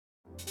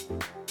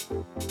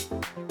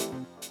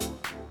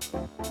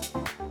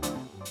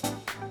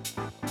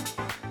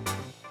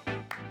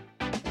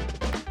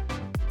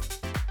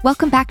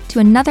Welcome back to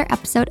another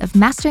episode of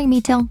Mastering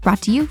Retail,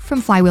 brought to you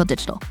from Flywheel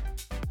Digital.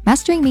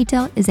 Mastering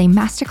Retail is a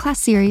masterclass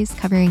series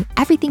covering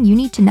everything you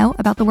need to know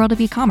about the world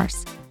of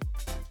e-commerce.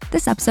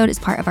 This episode is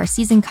part of our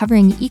season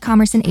covering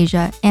e-commerce in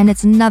Asia, and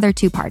it's another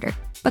two-parter,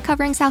 but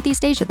covering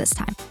Southeast Asia this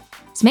time.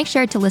 So make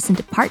sure to listen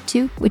to part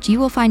 2, which you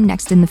will find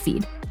next in the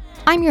feed.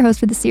 I'm your host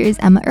for the series,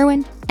 Emma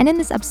Irwin, and in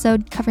this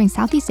episode covering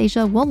Southeast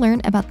Asia, we'll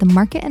learn about the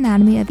market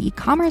anatomy of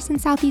e-commerce in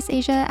Southeast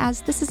Asia,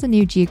 as this is a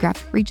new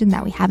geographic region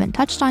that we haven't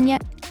touched on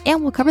yet,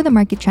 and we'll cover the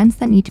market trends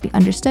that need to be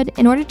understood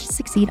in order to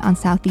succeed on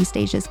Southeast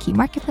Asia's key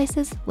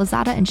marketplaces,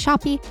 Lazada and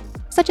Shopee,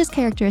 such as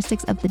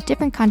characteristics of the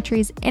different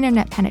countries'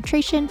 internet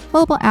penetration,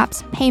 mobile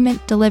apps,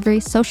 payment, delivery,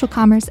 social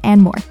commerce,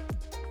 and more.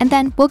 And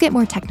then we'll get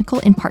more technical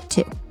in part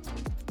 2.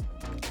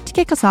 To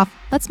kick us off,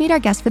 let's meet our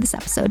guest for this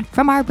episode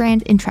from our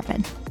brand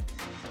Intrepid.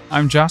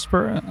 I'm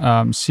Jasper,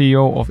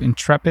 CEO of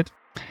Intrepid.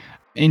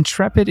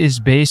 Intrepid is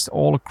based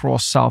all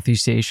across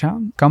Southeast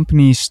Asia.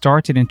 Company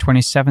started in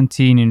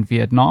 2017 in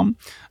Vietnam,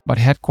 but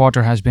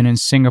headquarters has been in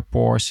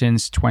Singapore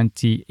since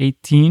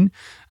 2018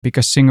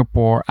 because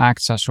Singapore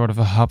acts as sort of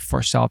a hub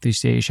for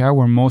Southeast Asia,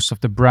 where most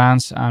of the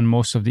brands and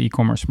most of the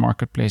e-commerce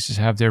marketplaces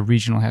have their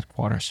regional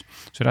headquarters.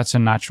 So that's a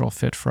natural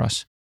fit for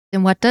us.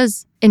 And what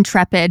does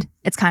Intrepid,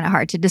 it's kind of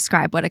hard to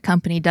describe what a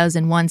company does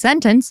in one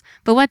sentence,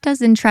 but what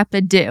does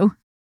Intrepid do?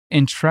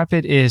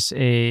 Intrepid is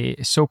a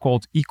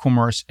so-called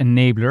e-commerce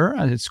enabler,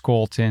 as it's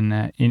called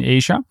in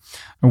Asia.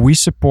 And we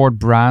support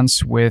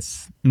brands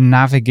with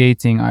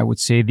navigating, I would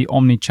say, the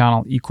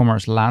omni-channel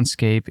e-commerce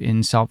landscape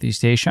in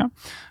Southeast Asia.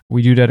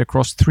 We do that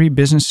across 3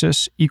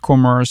 businesses: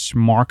 e-commerce,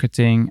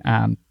 marketing,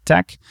 and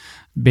tech.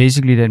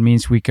 Basically, that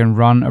means we can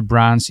run a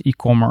brand's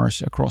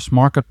e-commerce across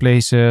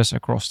marketplaces,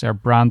 across their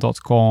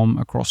brand.com,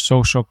 across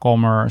social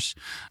commerce,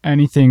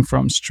 anything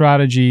from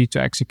strategy to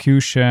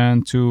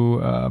execution to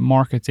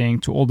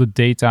marketing to all the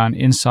data and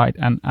insight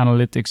and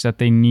analytics that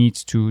they need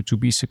to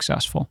be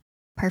successful.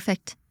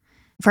 Perfect.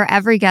 For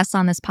every guest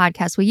on this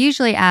podcast, we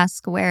usually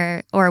ask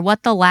where or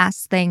what the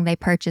last thing they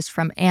purchased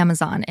from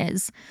Amazon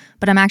is.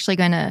 But I'm actually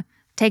going to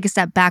take a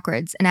step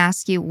backwards and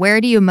ask you, where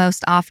do you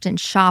most often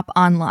shop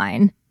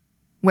online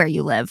where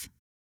you live?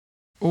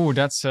 Oh,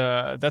 that's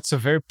a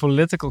very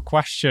political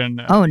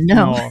question. Oh,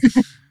 no.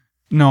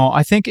 No,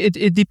 I think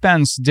it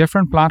depends.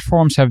 Different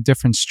platforms have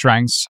different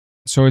strengths.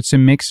 So it's a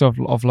mix of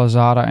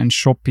Lazada and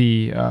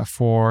Shopee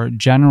for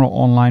general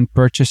online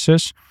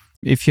purchases.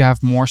 If you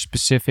have more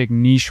specific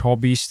niche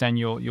hobbies, then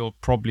you'll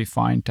probably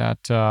find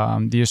that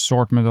the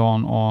assortment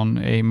on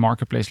a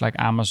marketplace like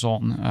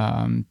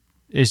Amazon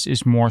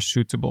is more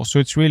suitable. So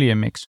it's really a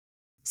mix.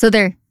 So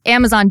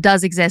Amazon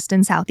does exist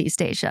in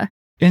Southeast Asia.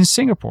 In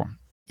Singapore.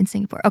 In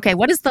Singapore. Okay,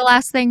 what is the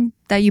last thing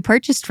that you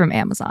purchased from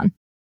Amazon?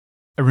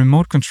 A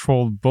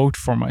remote-controlled boat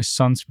for my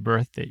son's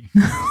birthday.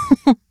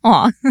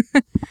 Aw.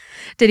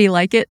 Did he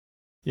like it?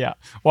 Yeah.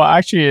 Well,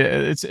 actually,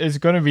 it's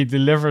going to be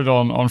delivered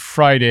on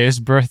Friday. His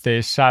birthday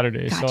is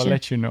Saturday, Gotcha. So I'll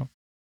let you know.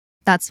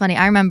 That's funny.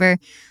 I remember,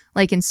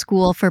 like in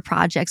school for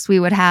projects,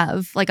 we would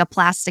have like a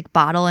plastic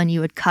bottle and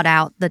you would cut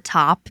out the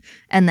top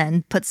and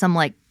then put some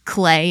like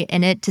clay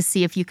in it to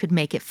see if you could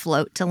make it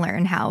float to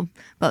learn how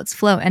boats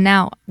float. And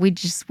now we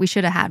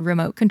should have had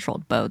remote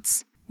controlled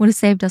boats. Would have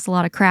saved us a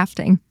lot of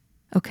crafting.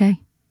 Okay.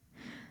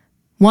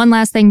 One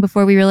last thing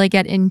before we really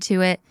get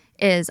into it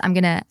is I'm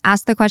going to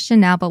ask the question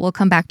now, but we'll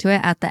come back to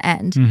it at the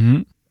end.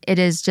 Mm-hmm. It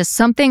is just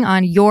something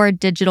on your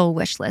digital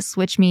wish list,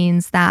 which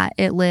means that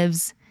it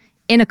lives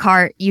in a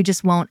cart. You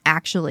just won't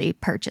actually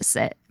purchase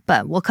it,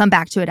 but we'll come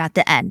back to it at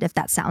the end if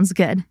that sounds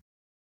good.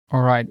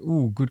 All right.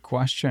 Ooh, good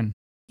question.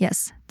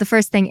 Yes. The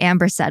first thing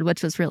Amber said,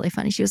 which was really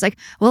funny, she was like,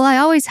 well, I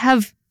always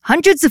have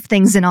hundreds of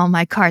things in all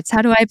my carts.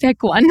 How do I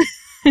pick one?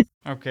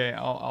 Okay,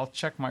 I'll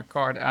check my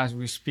cart as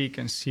we speak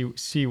and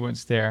see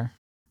what's there.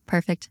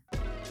 Perfect.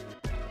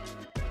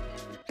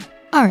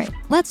 All right,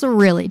 let's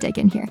really dig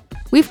in here.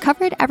 We've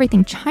covered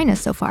everything China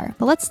so far,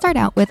 but let's start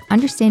out with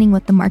understanding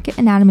what the market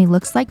anatomy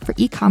looks like for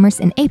e-commerce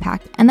in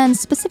APAC, and then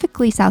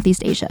specifically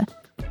Southeast Asia.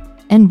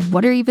 And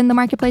what are even the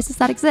marketplaces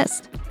that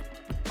exist?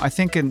 I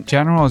think in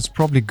general, it's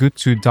probably good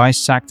to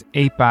dissect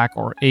APAC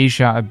or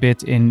Asia a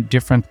bit in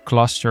different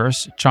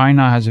clusters.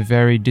 China has a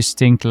very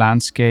distinct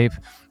landscape.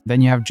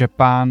 Then you have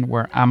Japan,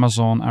 where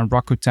Amazon and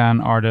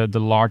Rakuten are the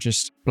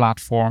largest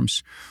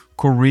platforms.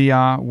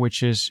 Korea,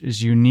 which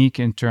is unique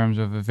in terms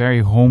of a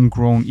very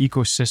homegrown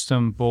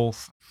ecosystem,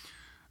 both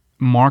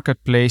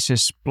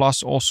marketplaces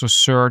plus also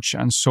search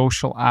and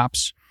social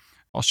apps.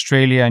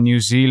 Australia and New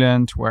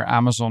Zealand, where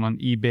Amazon and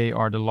eBay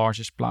are the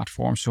largest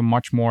platforms, so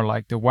much more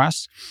like the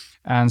West.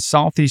 And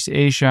Southeast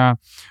Asia,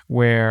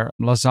 where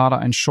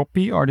Lazada and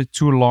Shopee are the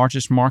 2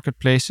 largest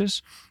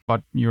marketplaces,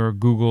 but your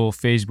Google,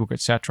 Facebook,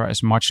 etc.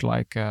 is much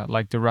like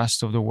the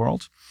rest of the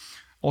world.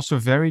 Also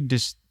very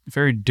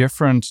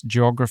different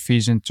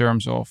geographies in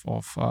terms of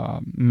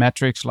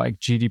metrics like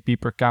GDP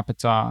per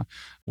capita,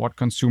 what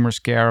consumers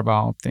care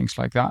about, things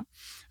like that.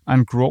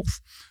 and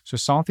growth. So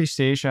Southeast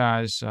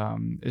Asia is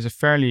a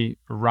fairly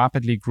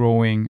rapidly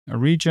growing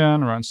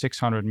region, around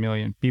 600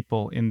 million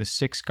people in the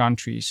 6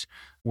 countries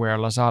where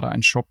Lazada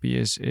and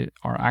Shopee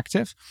are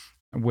active,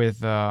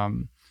 with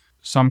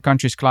some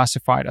countries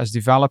classified as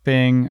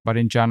developing, but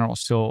in general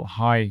still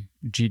high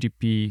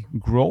GDP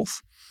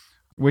growth,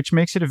 which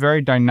makes it a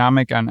very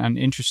dynamic and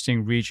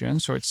interesting region.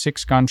 So it's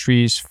 6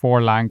 countries,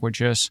 4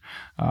 languages,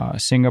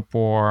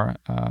 Singapore,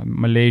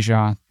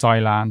 Malaysia,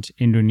 Thailand,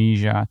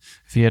 Indonesia,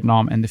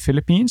 Vietnam, and the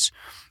Philippines.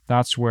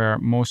 That's where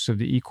most of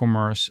the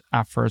e-commerce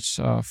efforts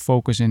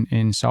focus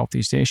in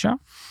Southeast Asia.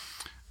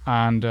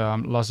 And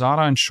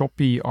Lazada and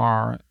Shopee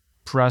are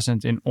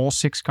present in all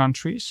 6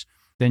 countries.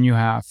 Then you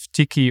have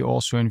Tiki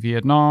also in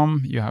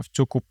Vietnam. You have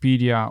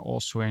Tokopedia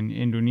also in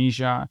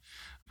Indonesia.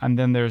 And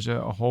then there's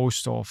a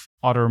host of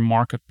other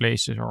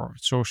marketplaces or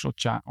social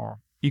or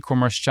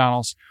e-commerce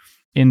channels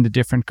in the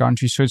different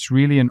countries. So it's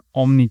really an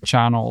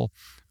omni-channel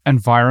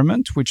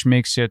environment, which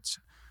makes it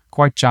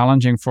quite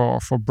challenging for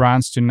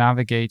brands to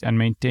navigate and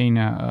maintain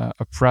a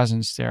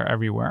presence there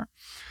everywhere.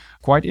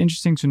 Quite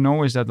interesting to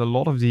know is that a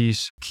lot of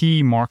these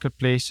key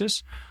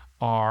marketplaces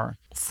are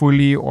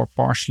fully or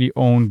partially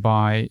owned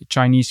by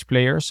Chinese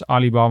players.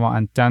 Alibaba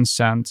and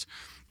Tencent,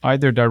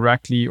 either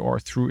directly or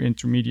through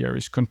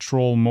intermediaries,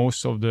 control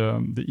most of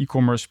the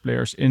e-commerce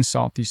players in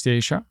Southeast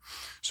Asia.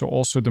 So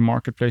also the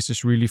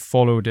marketplaces really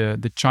follow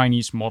the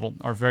Chinese model,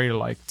 are very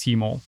like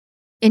Tmall.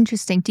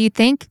 Interesting. Do you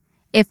think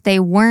if they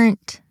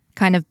weren't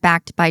kind of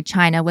backed by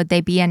China, would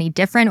they be any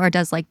different? Or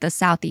does like the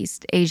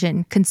Southeast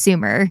Asian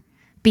consumer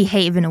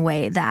behave in a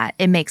way that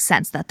it makes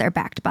sense that they're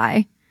backed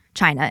by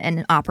China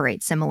and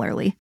operate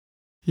similarly?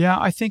 Yeah,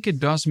 I think it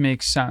does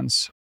make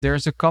sense.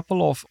 There's a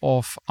couple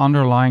of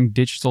underlying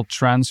digital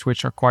trends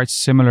which are quite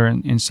similar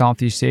in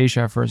Southeast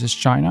Asia versus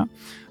China,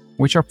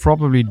 which are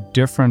probably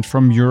different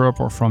from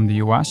Europe or from the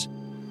US.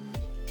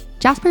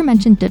 Jasper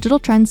mentioned digital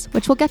trends,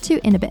 which we'll get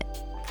to in a bit.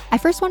 I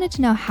first wanted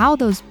to know how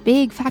those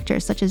big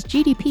factors such as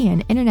GDP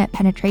and internet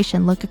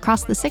penetration look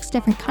across the 6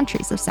 different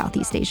countries of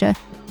Southeast Asia,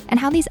 and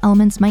how these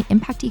elements might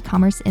impact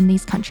e-commerce in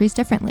these countries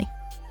differently.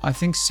 I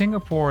think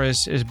Singapore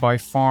is by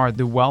far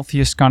the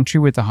wealthiest country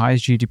with the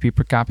highest GDP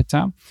per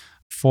capita,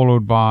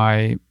 followed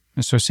by,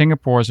 so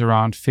Singapore is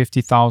around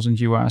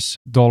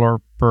 $50,000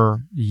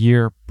 per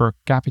year per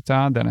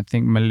capita. Then I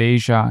think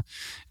Malaysia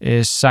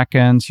is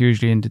second,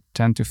 usually in the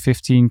 10 to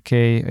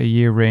 15K a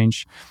year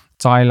range.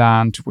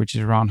 Thailand, which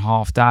is around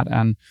half that,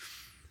 and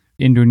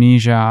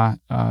Indonesia,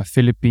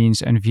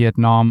 Philippines, and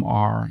Vietnam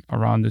are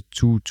around the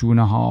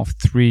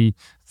 $2,500,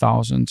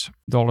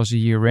 $3,000 a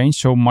year range,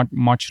 so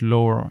much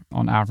lower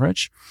on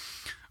average.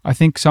 I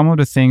think some of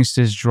the things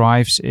this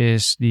drives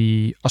is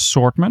the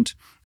assortment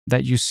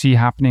that you see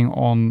happening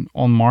on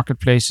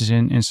marketplaces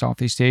in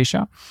Southeast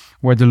Asia,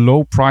 where the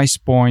low price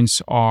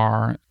points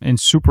are in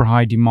super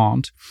high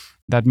demand.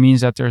 That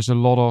means that there's a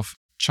lot of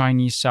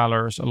Chinese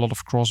sellers, a lot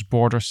of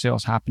cross-border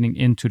sales happening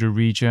into the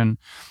region,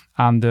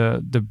 and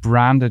the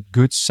branded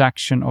goods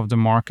section of the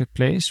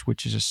marketplace,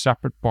 which is a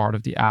separate part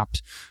of the app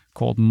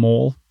called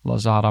Mall,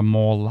 Lazada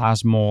Mall,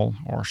 Laz Mall,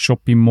 or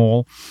Shopee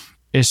Mall,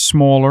 is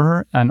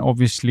smaller. And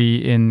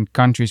obviously in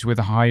countries with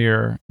a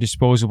higher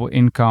disposable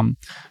income,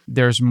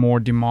 there's more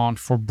demand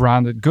for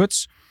branded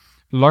goods.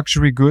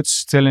 Luxury goods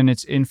still in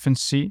its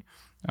infancy.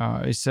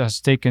 It has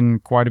taken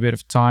quite a bit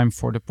of time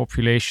for the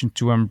population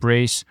to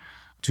embrace,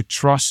 to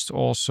trust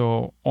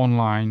also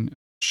online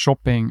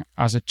shopping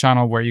as a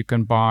channel where you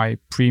can buy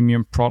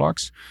premium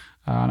products.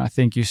 And I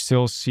think you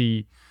still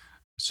see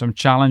some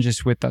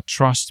challenges with that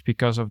trust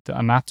because of the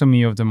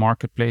anatomy of the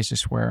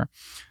marketplaces, where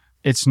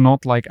it's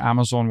not like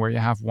Amazon where you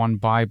have one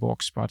buy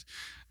box, but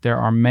there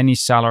are many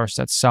sellers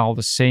that sell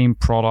the same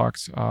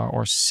product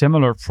or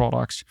similar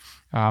products,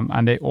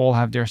 and they all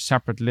have their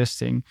separate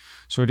listing.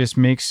 So this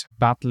makes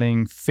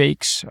battling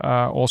fakes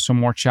also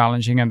more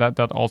challenging, and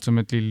that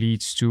ultimately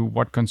leads to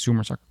what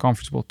consumers are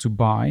comfortable to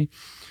buy.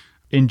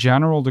 In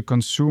general, the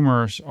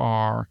consumers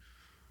are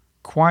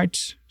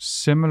quite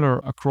similar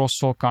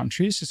across all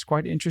countries. It's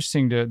quite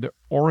interesting. The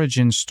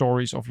origin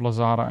stories of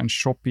Lazada and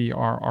Shopee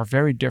are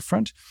very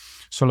different.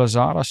 So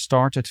Lazada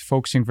started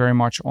focusing very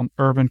much on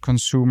urban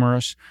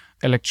consumers.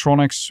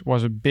 Electronics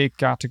was a big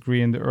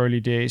category in the early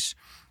days.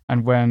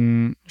 And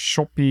when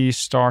Shopee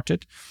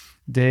started,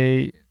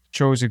 they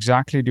chose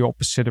exactly the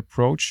opposite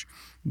approach.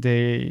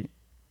 They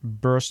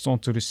burst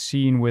onto the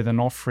scene with an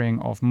offering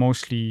of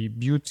mostly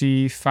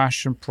beauty,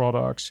 fashion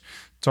products,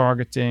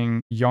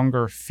 targeting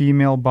younger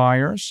female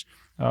buyers,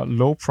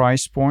 low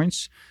price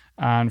points,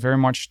 and very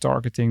much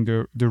targeting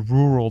the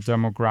rural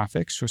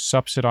demographics, so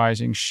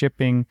subsidizing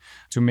shipping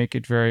to make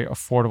it very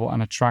affordable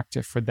and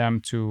attractive for them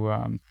to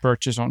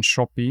purchase on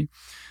Shopee.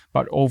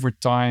 But over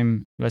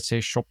time, let's say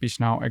Shopee's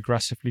now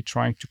aggressively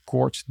trying to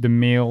court the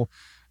male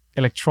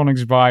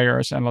electronics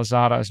buyers, and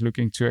Lazada is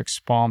looking to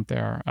expand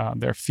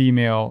their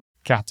female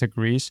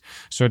categories.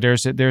 So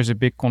there's a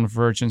big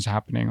convergence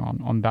happening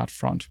on that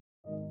front.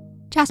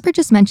 Jasper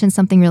just mentioned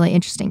something really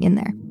interesting in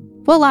there.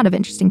 Well, a lot of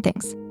interesting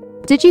things.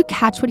 Did you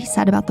catch what he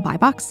said about the buy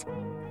box?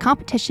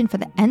 competition for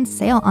the end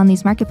sale on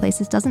these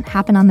marketplaces doesn't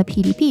happen on the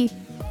PDP,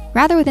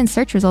 rather within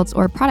search results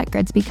or product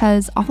grids,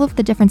 because all of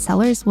the different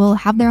sellers will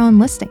have their own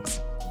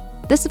listings.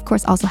 This, of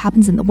course, also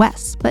happens in the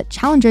West, but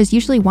challengers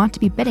usually want to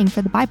be bidding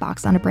for the buy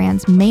box on a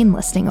brand's main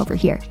listing over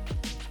here.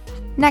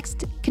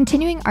 Next,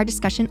 continuing our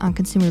discussion on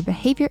consumer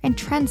behavior and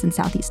trends in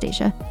Southeast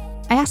Asia,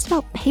 I asked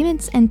about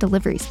payments and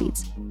delivery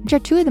speeds, which are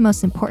two of the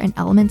most important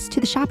elements to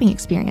the shopping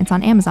experience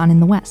on Amazon in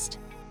the West.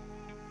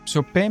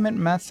 So payment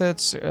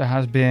methods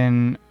has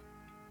been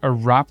a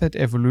rapid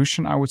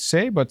evolution, I would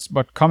say,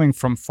 but coming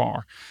from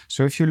far.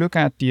 So if you look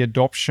at the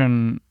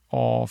adoption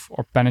of,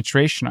 or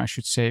penetration, I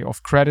should say,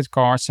 of credit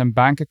cards and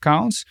bank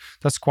accounts,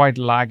 that's quite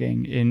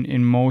lagging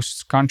in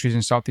most countries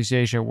in Southeast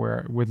Asia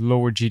with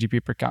lower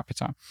GDP per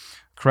capita.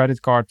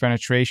 Credit card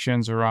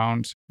penetrations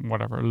around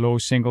low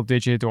single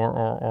digit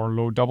or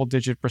low double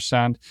digit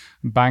percent,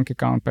 bank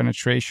account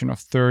penetration of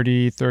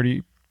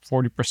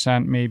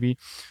 40% maybe.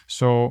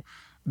 So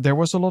there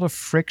was a lot of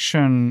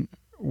friction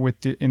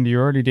in the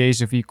early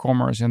days of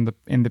e-commerce in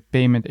the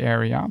payment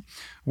area,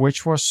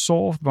 which was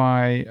solved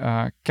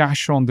by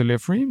cash on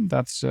delivery.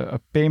 That's a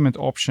payment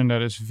option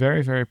that is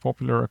very, very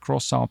popular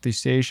across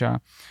Southeast Asia,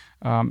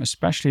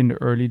 especially in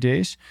the early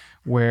days,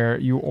 where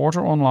you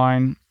order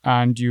online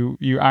and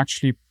you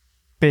actually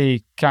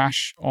pay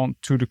cash on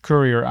to the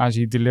courier as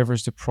he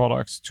delivers the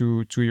product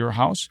to your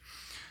house,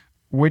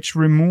 which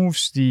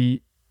removes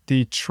the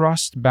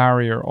trust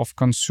barrier of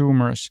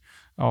consumers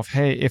of,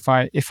 hey, if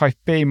I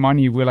pay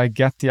money, will I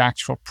get the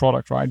actual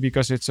product, right?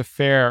 Because it's a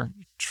fair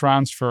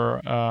transfer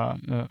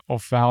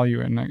of value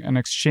and an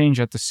exchange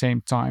at the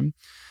same time.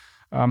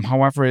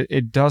 However,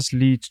 it does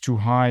lead to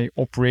high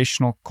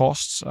operational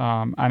costs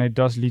and it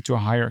does lead to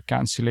higher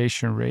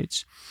cancellation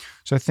rates.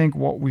 So I think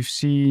what we've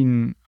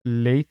seen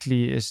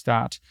lately is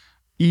that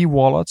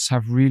e-wallets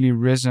have really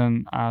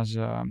risen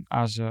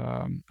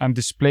and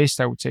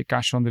displaced, I would say,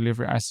 cash on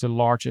delivery as the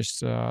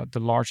largest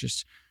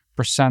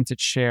percentage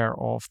share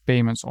of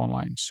payments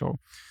online. So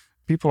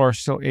people are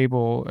still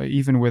able,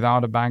 even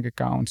without a bank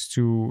account,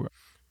 to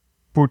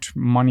put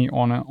money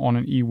on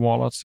an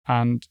e-wallet,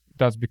 and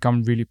that's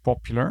become really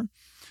popular.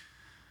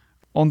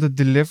 On the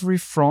delivery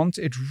front,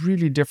 it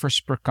really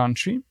differs per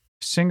country.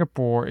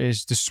 Singapore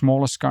is the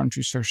smallest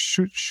country, so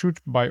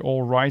should by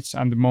all rights,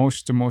 and the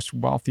most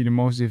wealthy, the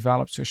most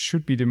developed, so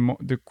should be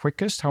the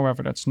quickest.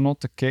 However, that's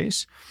not the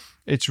case.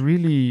 It's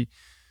really,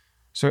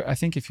 so I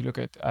think if you look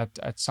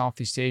at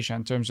Southeast Asia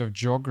in terms of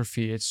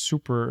geography, it's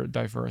super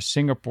diverse.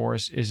 Singapore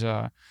is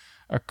a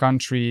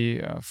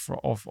country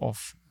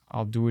of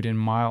I'll do it in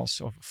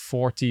miles, of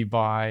 40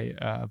 by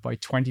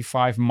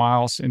 25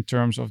 miles in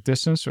terms of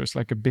distance. So it's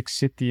like a big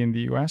city in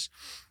the US.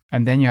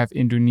 And then you have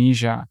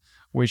Indonesia,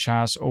 which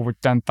has over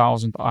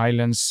 10,000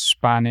 islands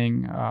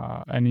spanning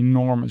an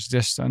enormous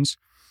distance.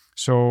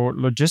 So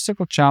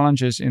logistical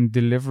challenges in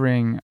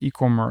delivering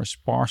e-commerce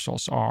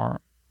parcels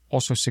are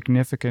also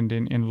significant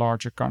in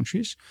larger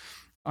countries.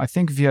 I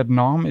think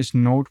Vietnam is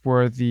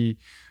noteworthy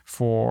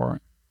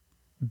for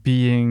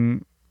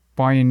being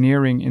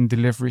pioneering in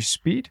delivery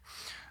speed.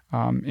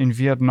 In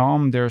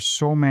Vietnam, there are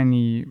so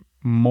many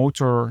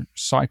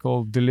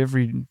motorcycle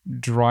delivery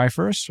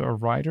drivers or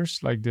riders,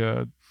 like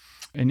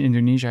in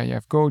Indonesia you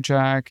have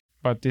Gojek,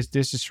 but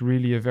this is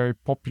really a very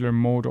popular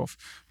mode of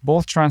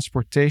both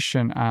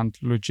transportation and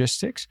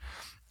logistics.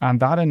 And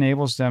that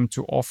enables them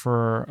to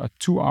offer a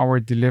 2-hour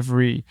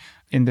delivery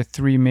in the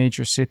 3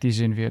 major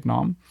cities in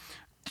Vietnam.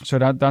 So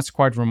that's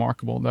quite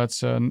remarkable.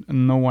 That's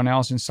no one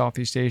else in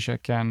Southeast Asia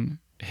can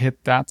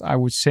hit that, I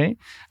would say.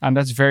 And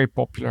that's very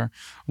popular.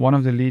 One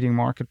of the leading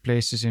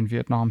marketplaces in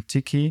Vietnam,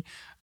 Tiki,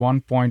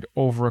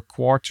 over a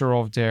quarter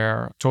of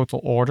their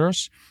total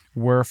orders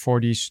were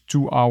for these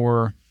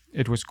 2-hour,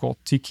 it was called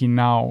Tiki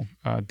Now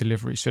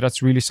delivery. So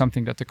that's really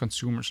something that the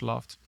consumers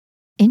loved.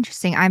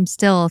 Interesting. I'm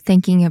still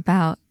thinking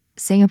about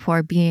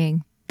Singapore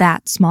being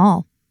that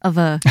small of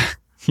a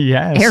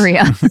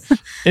area.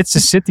 It's a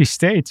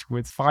city-state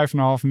with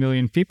 5.5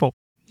 million people.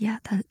 Yeah,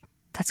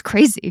 that's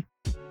crazy.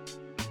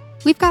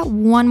 We've got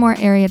one more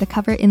area to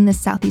cover in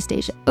this Southeast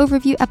Asia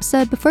overview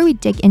episode before we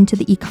dig into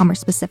the e-commerce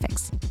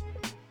specifics.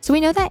 So we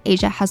know that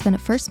Asia has been a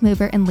first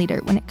mover and leader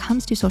when it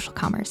comes to social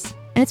commerce.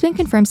 And it's been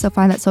confirmed so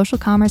far that social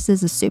commerce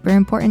is a super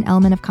important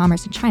element of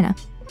commerce in China.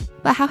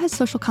 But how has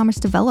social commerce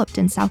developed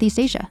in Southeast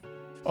Asia?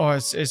 Oh,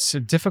 it's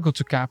difficult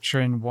to capture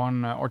in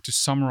one or to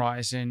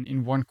summarize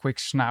in one quick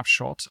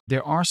snapshot.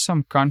 There are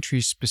some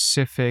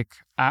country-specific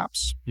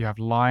apps. You have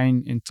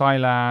Line in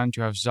Thailand,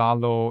 you have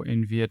Zalo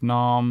in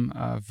Vietnam,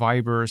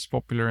 Viber is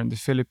popular in the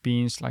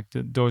Philippines.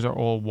 Those are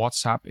all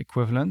WhatsApp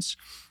equivalents.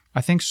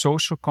 I think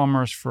social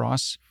commerce for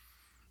us,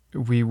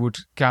 we would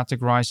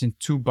categorize in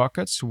 2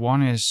 buckets.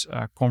 One is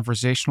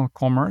conversational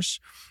commerce,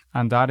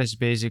 and that is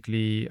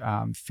basically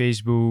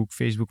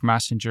Facebook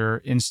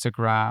Messenger,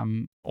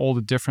 Instagram, all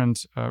the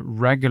different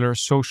regular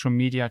social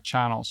media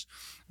channels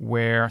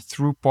where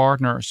through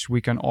partners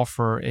we can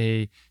offer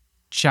a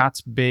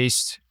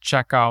chat-based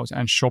checkout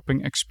and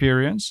shopping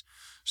experience.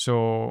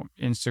 So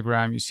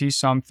Instagram, you see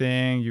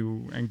something,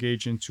 you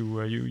engage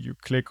into, you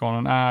click on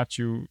an ad,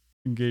 you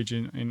engage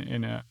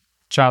in a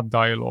chat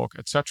dialogue,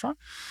 etc.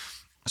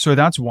 So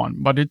that's one.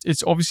 But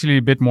it's obviously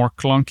a bit more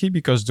clunky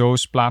because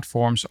those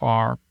platforms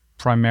are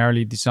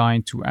primarily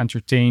designed to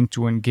entertain,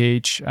 to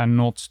engage, and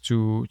not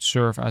to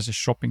serve as a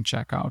shopping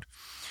checkout.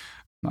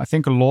 I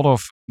think a lot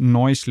of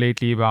noise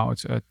lately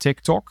about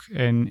TikTok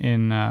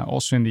in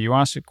also in the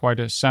US, quite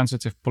a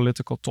sensitive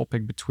political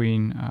topic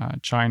between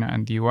China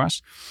and the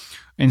US.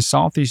 In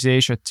Southeast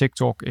Asia,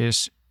 TikTok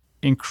is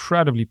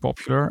incredibly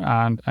popular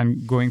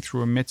and going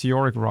through a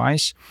meteoric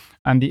rise.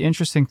 And the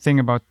interesting thing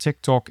about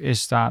TikTok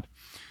is that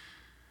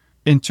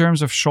in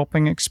terms of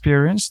shopping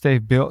experience,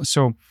 they've built...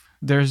 So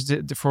there's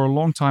for a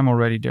long time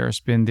already, there's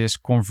been this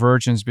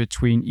convergence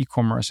between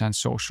e-commerce and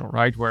social,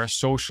 right? Where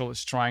social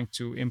is trying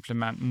to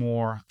implement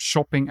more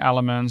shopping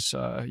elements,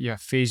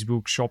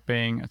 Facebook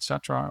shopping,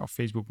 etc., or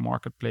Facebook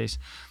Marketplace.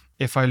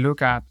 If I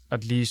look at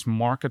least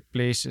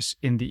marketplaces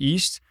in the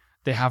East,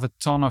 they have a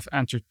ton of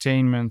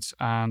entertainment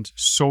and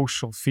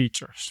social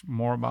features.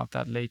 More about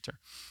that later.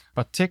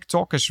 But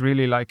TikTok is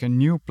really like a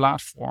new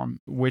platform,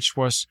 which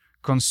was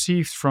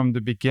conceived from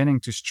the beginning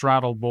to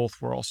straddle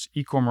both worlds,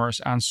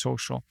 e-commerce and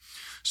social.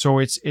 So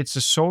it's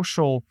a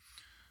social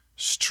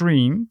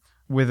stream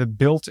with a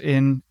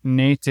built-in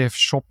native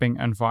shopping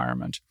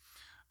environment.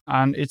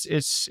 And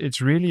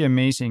it's really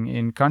amazing.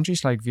 In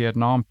countries like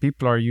Vietnam,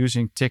 people are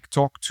using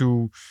TikTok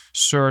to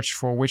search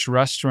for which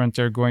restaurant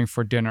they're going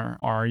for dinner,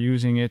 are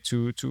using it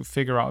to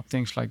figure out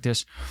things like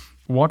this.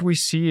 What we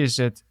see is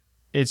that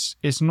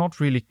it's not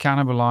really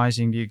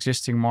cannibalizing the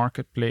existing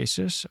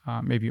marketplaces,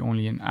 maybe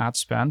only in ad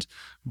spend,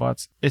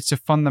 but it's a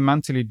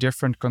fundamentally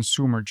different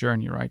consumer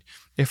journey, right?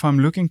 If I'm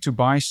looking to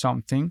buy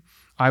something,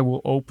 I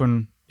will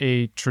open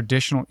a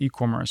traditional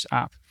e-commerce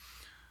app.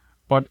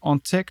 But on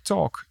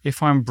TikTok,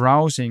 if I'm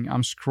browsing,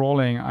 I'm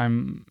scrolling,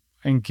 I'm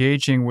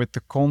engaging with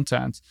the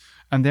content,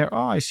 and there,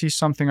 I see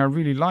something I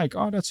really like.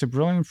 Oh, that's a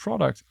brilliant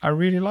product. I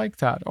really like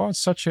that. Oh, it's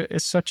such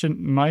a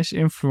nice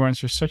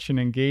influencer, such an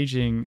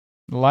engaging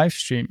live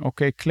stream.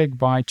 Okay, click,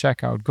 buy,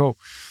 checkout, go.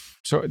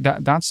 So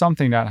that's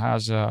something that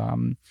has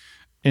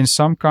in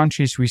some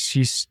countries we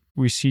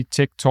see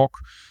TikTok.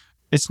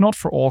 It's not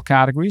for all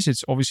categories.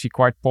 It's obviously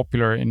quite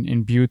popular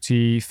in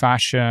beauty,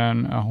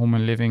 fashion, home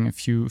and living, a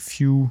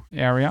few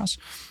areas.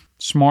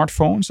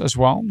 Smartphones as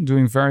well,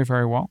 doing very,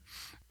 very well.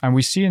 And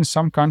we see in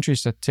some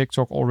countries that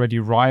TikTok already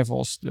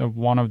rivals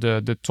one of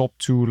the top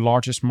two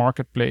largest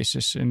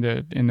marketplaces in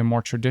the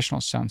more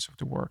traditional sense of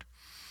the word.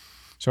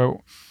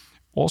 So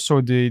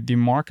also, the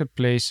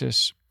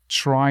marketplaces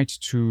tried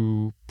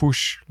to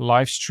push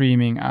live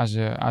streaming as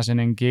an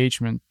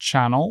engagement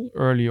channel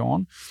early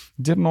on.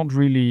 Did not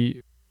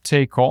really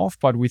take off,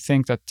 but we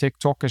think that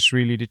TikTok is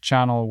really the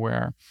channel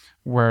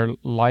where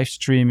live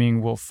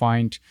streaming will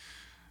find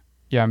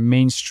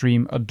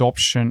mainstream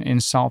adoption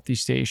in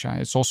Southeast Asia.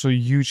 It's also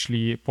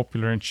hugely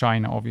popular in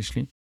China,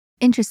 obviously.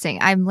 Interesting.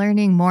 I'm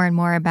learning more and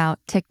more about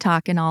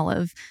TikTok and all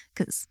of,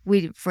 because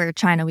for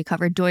China, we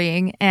covered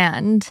Douyin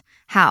and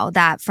how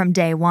that from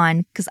day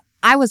one, because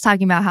I was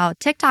talking about how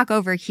TikTok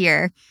over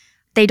here,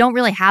 they don't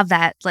really have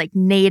that like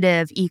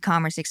native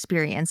e-commerce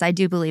experience. I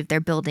do believe they're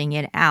building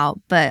it out,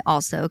 but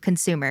also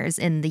consumers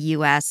in the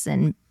US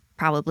and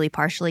probably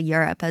partially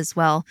Europe as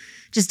well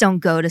just don't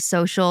go to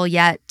social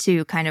yet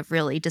to kind of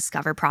really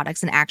discover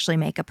products and actually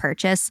make a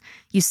purchase.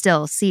 You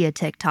still see a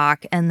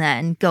TikTok and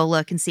then go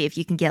look and see if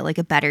you can get like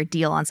a better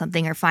deal on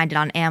something or find it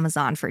on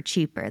Amazon for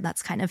cheaper.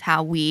 That's kind of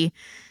how we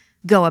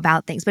go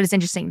about things. But it's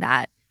interesting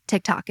that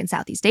TikTok in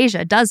Southeast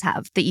Asia does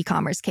have the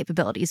e-commerce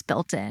capabilities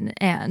built in,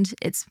 and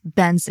it's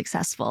been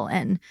successful.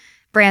 And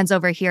brands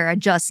over here are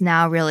just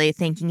now really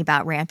thinking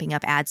about ramping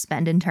up ad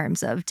spend in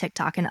terms of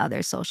TikTok and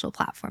other social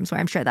platforms, where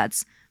I'm sure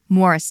that's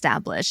more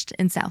established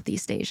in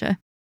Southeast Asia.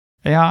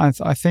 Yeah,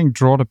 I think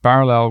draw the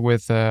parallel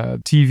with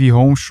TV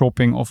home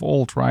shopping of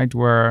old, right?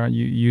 Where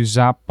you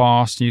zap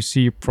past, you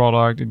see a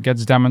product, it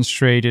gets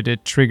demonstrated,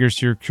 it triggers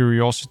your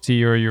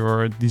curiosity or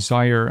your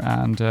desire,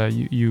 and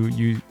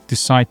you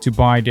decide to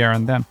buy there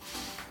and then.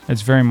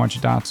 It's very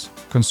much that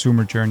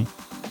consumer journey.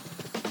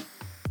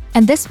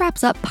 And this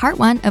wraps up part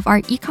 1 of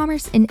our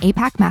e-commerce in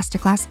APAC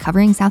Masterclass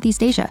covering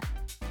Southeast Asia.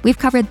 We've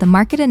covered the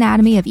market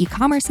anatomy of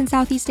e-commerce in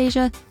Southeast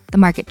Asia, the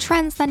market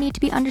trends that need to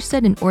be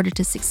understood in order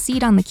to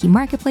succeed on the key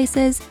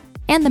marketplaces,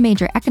 and the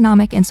major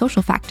economic and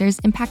social factors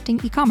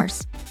impacting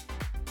e-commerce.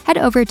 Head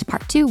over to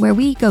part 2, where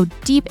we go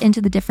deep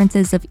into the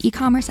differences of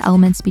e-commerce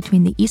elements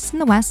between the East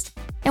and the West,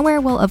 and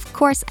where we'll of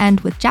course end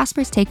with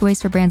Jasper's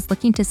takeaways for brands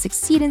looking to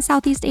succeed in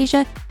Southeast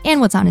Asia and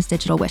what's on his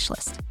digital wish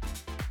list.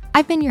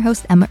 I've been your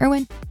host, Emma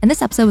Irwin, and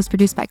this episode was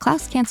produced by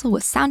Klaus Cancel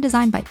with sound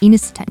design by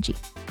Ines Satenji.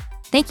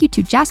 Thank you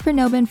to Jasper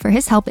Knoben for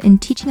his help in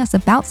teaching us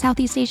about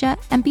Southeast Asia,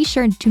 and be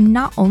sure to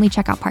not only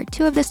check out part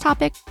 2 of this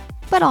topic,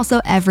 but also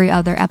every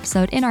other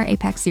episode in our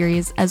APAC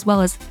series, as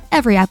well as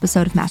every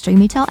episode of Mastering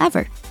Retail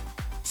ever.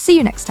 See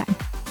you next time.